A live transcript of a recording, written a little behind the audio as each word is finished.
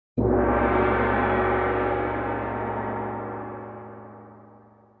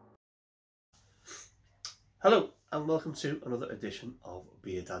Hello and welcome to another edition of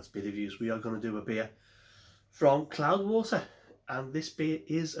Beer Dad's Beer Reviews. We are going to do a beer from Cloudwater, and this beer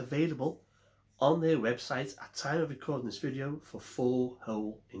is available on their website at time of recording this video for £4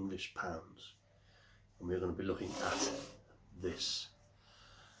 whole English pounds. And we're going to be looking at this.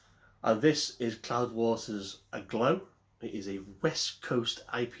 And this is Cloudwater's Aglow. It is a West Coast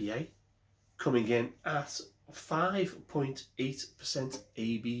IPA coming in at 5.8%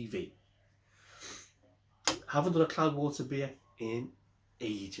 ABV. Haven't done a Cloudwater beer in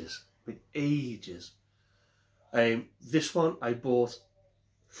ages. This one I bought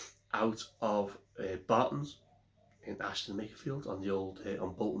out of Barton's in Ashton Makerfield on the old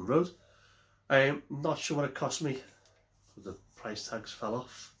on Bolton Road. I'm not sure what it cost me. The price tags fell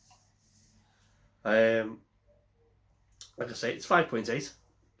off. Like I say, it's 5.8.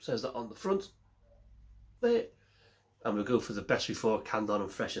 Says that on the front there, and we'll go for the best before, canned on, and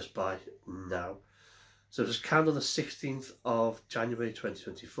freshest by now. So it was canned on the 16th of January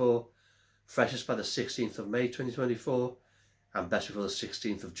 2024, freshest by the 16th of May 2024, and best before the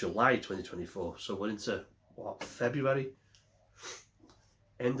 16th of July 2024. So we're into, what, February?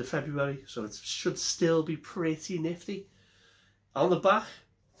 End of February, so it should still be pretty nifty. On the back,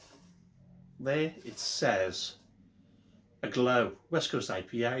 there it says, Aglow, West Coast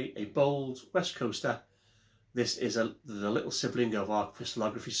IPA, a bold West Coaster. This is the little sibling of our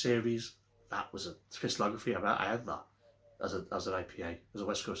crystallography series. That was a crystallography. I had that as an IPA, as a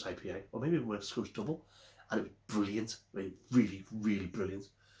West Coast IPA, or maybe a West Coast double, and it was brilliant. Really, really brilliant.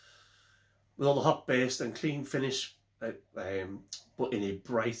 With all the hop based and clean finish, but in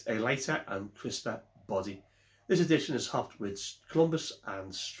a lighter and crisper body. This edition is hopped with Columbus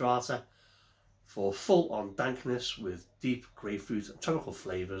and Strata for full-on dankness with deep grapefruit and tropical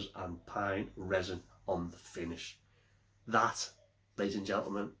flavours and pine resin on the finish. That, ladies and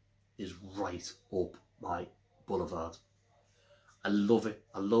gentlemen, is right up my boulevard. I love it.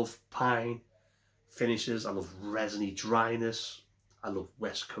 I love pine finishes. I love resiny dryness. I love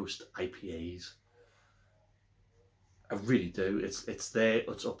West Coast IPAs. I really do. It's there.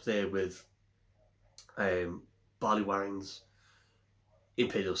 It's up there with barley wines,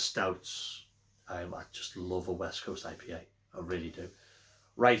 imperial stouts. I just love a West Coast IPA. I really do.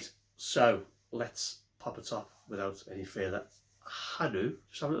 Right. So let's pop it off without any further ado.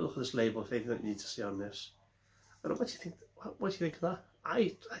 Just have a look at this label. Anything that you need to see on this. I don't know, what do you think? What do you think of that?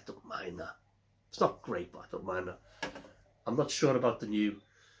 I don't mind that. It's not great, but I don't mind that. I'm not sure about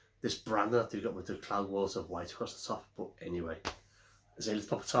this brand that they've got with the Cloudwater white across the top, but anyway. So let's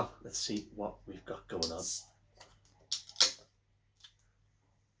pop it up. Let's see what we've got going on.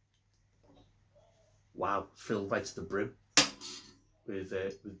 Wow, filled right to the brim with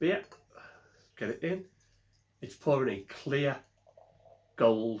beer. Get it in. It's pouring a clear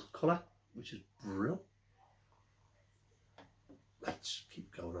gold colour, which is brilliant. Let's keep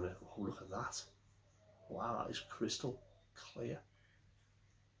going on it. Oh, look at that. Wow, that is crystal clear.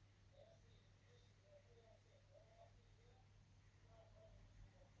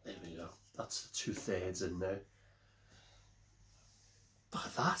 There we go. That's the 2/3 in there. Look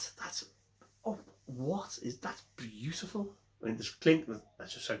at that. That's, oh, what is that? Beautiful. I mean, this clink,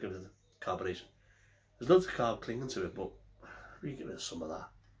 let's just check it with the carbonation. There's loads of carb clinging to it, but we get rid of some of that.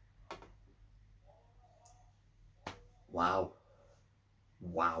 Wow.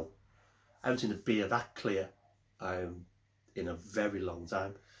 Wow. I haven't seen a beer that clear in a very long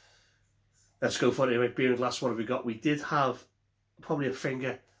time. Let's go for it anyway. Beer and glass, what have we got? We did have probably a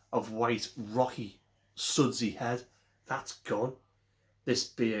finger of white, rocky, sudsy head. That's gone. This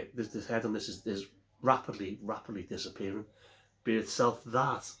beer, this head on this is rapidly disappearing. Beer itself,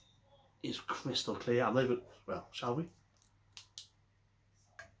 that is crystal clear. I'm not even, well, shall we?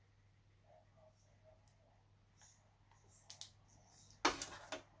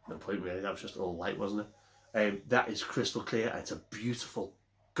 No point really, that was just all light, wasn't it? That is crystal clear, and it's a beautiful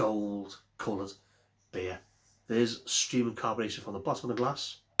gold coloured beer. There's streaming carbonation from the bottom of the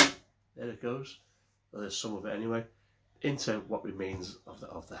glass. There it goes. Well, there's some of it anyway. Into what remains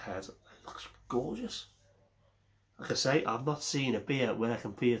of the head. It looks gorgeous. Like I say, I've not seen a beer where I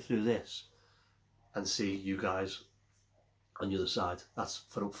can peer through this and see you guys on the other side. That's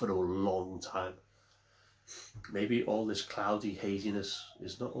for a long time. Maybe all this cloudy haziness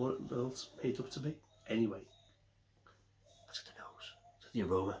is not all it's made up to be. Anyway, let's get the nose, to the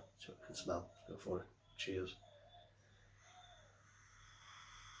aroma, so I can smell. Let's go for it. Cheers.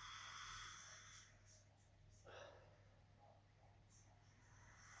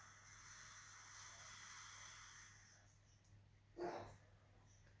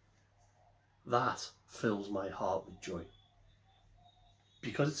 That fills my heart with joy.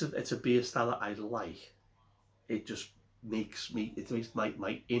 Because it's a beer style that I like, it just makes me, it makes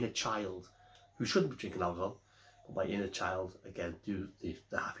my inner child, who shouldn't be drinking alcohol, but my inner child, again, do the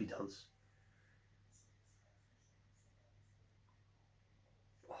happy dance.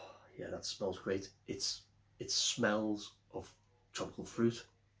 Oh, yeah, that smells great. It smells of tropical fruit,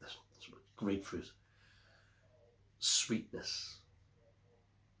 grapefruit, sweetness,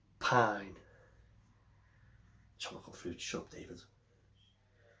 pine, tropical fruit. Shut up, David.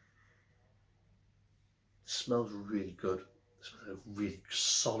 Smells really good. It smells like a really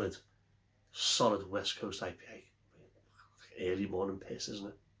solid West Coast IPA. Early morning piss, isn't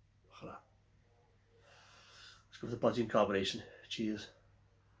it? Look at that. Let's go for the body and carbonation. Cheers.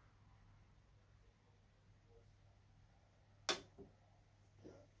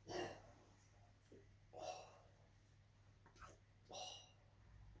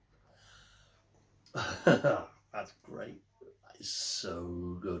 That's great. That is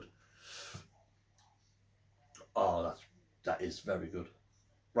so good. Oh, that is very good.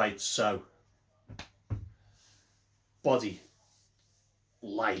 Right, so body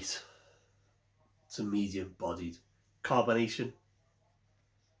light to medium bodied. Carbonation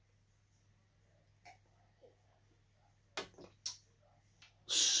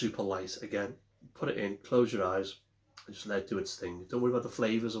super light. Again, put it in, close your eyes and just let it do its thing. Don't worry about the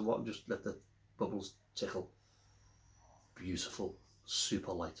flavours and what, just let the bubbles tickle. Beautiful,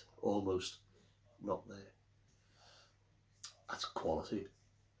 super light, almost not there. That's quality.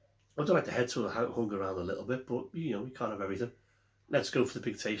 I don't like the head sort of hung around a little bit, but you know, we can't have everything. Let's go for the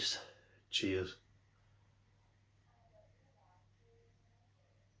big taste. Cheers.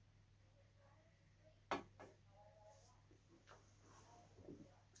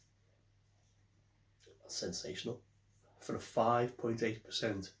 That's sensational. For a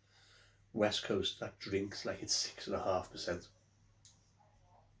 5.8% West Coast, that drinks like it's 6.5%.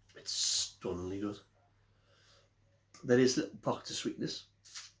 It's stunningly good. There is little pockets of sweetness,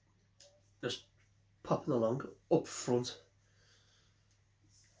 just popping along up front.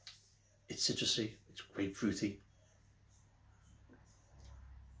 It's citrusy, it's grapefruity.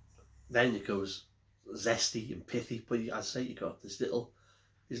 Then it goes zesty and pithy, but as I say, you got these little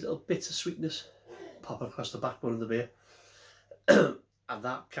bits of sweetness popping across the backbone of the beer, and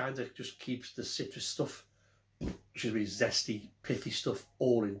that kind of just keeps the citrus stuff, excuse me, zesty, pithy stuff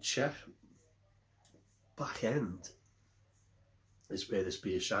all in check. Back end is where this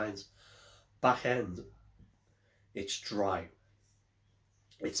beer shines. Back end, it's dry,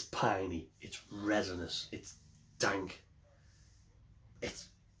 it's piney, it's resinous, it's dank, it's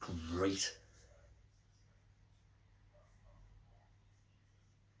great.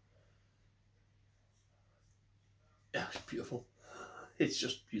 Yeah, it's beautiful. It's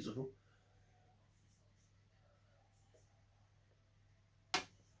just beautiful.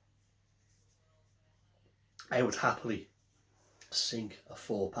 I would happily sink a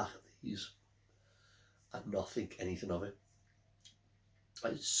 4-pack of these and not think anything of it.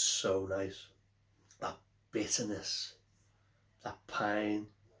 It's so nice. That bitterness, that pine,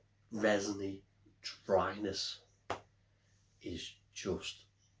 resiny dryness is just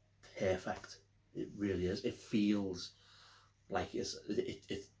perfect. It really is. It feels like it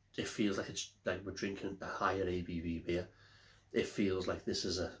feels like it's like we're drinking a higher ABV beer. It feels like this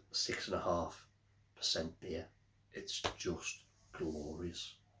is a 6.5% beer. It's just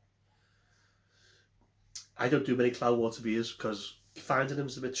glorious. I don't do many Cloudwater beers because finding them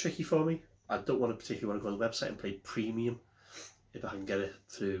is a bit tricky for me. I don't want to particularly want to go on the website and pay premium if I can get it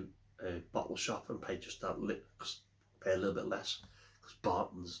through a bottle shop and pay just that pay a little bit less, because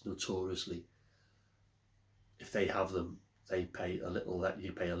Barton's notoriously, if they have them, they pay a little,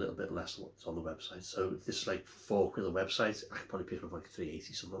 you pay a little bit less than what's on the website. So if this is like £4 on the website, I could probably pick up like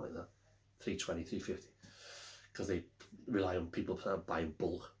 £3.80, something like that, £3.20, £3.50, because they rely on people buying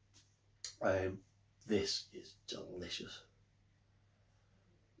bulk. This is delicious.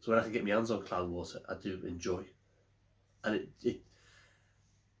 So when I can get my hands on Cloudwater, I do enjoy, and it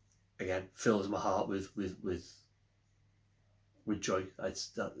again fills my heart with joy.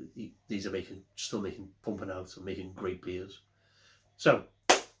 These are pumping out and making great beers. So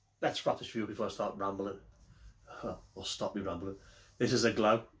let's wrap this video before I start rambling. Or stop me rambling. This is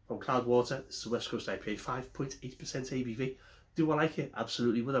Aglow from Cloudwater. This is a West Coast IPA, 5.8% ABV. Do I like it?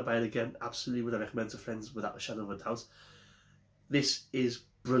 Absolutely. Would I buy it again? Absolutely. Would I recommend to friends? Without a shadow of a doubt. This is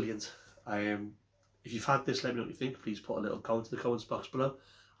brilliant. If you've had this, let me know what you think. Please put a little comment in the comments box below.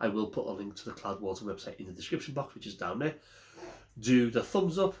 I will put a link to the Cloudwater website in the description box, which is down there. Do the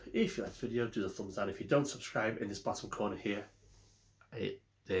thumbs up if you like the video. Do the thumbs down if you don't. Subscribe in this bottom corner here.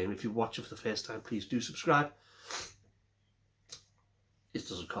 If you're watching for the first time, please do subscribe. It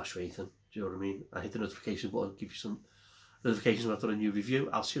doesn't cost you anything. Do you know what I mean? And hit the notification button, give you some notifications when I've done a new review.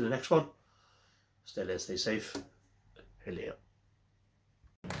 I'll see you in the next one. Stay there, stay safe. Hey, Leo.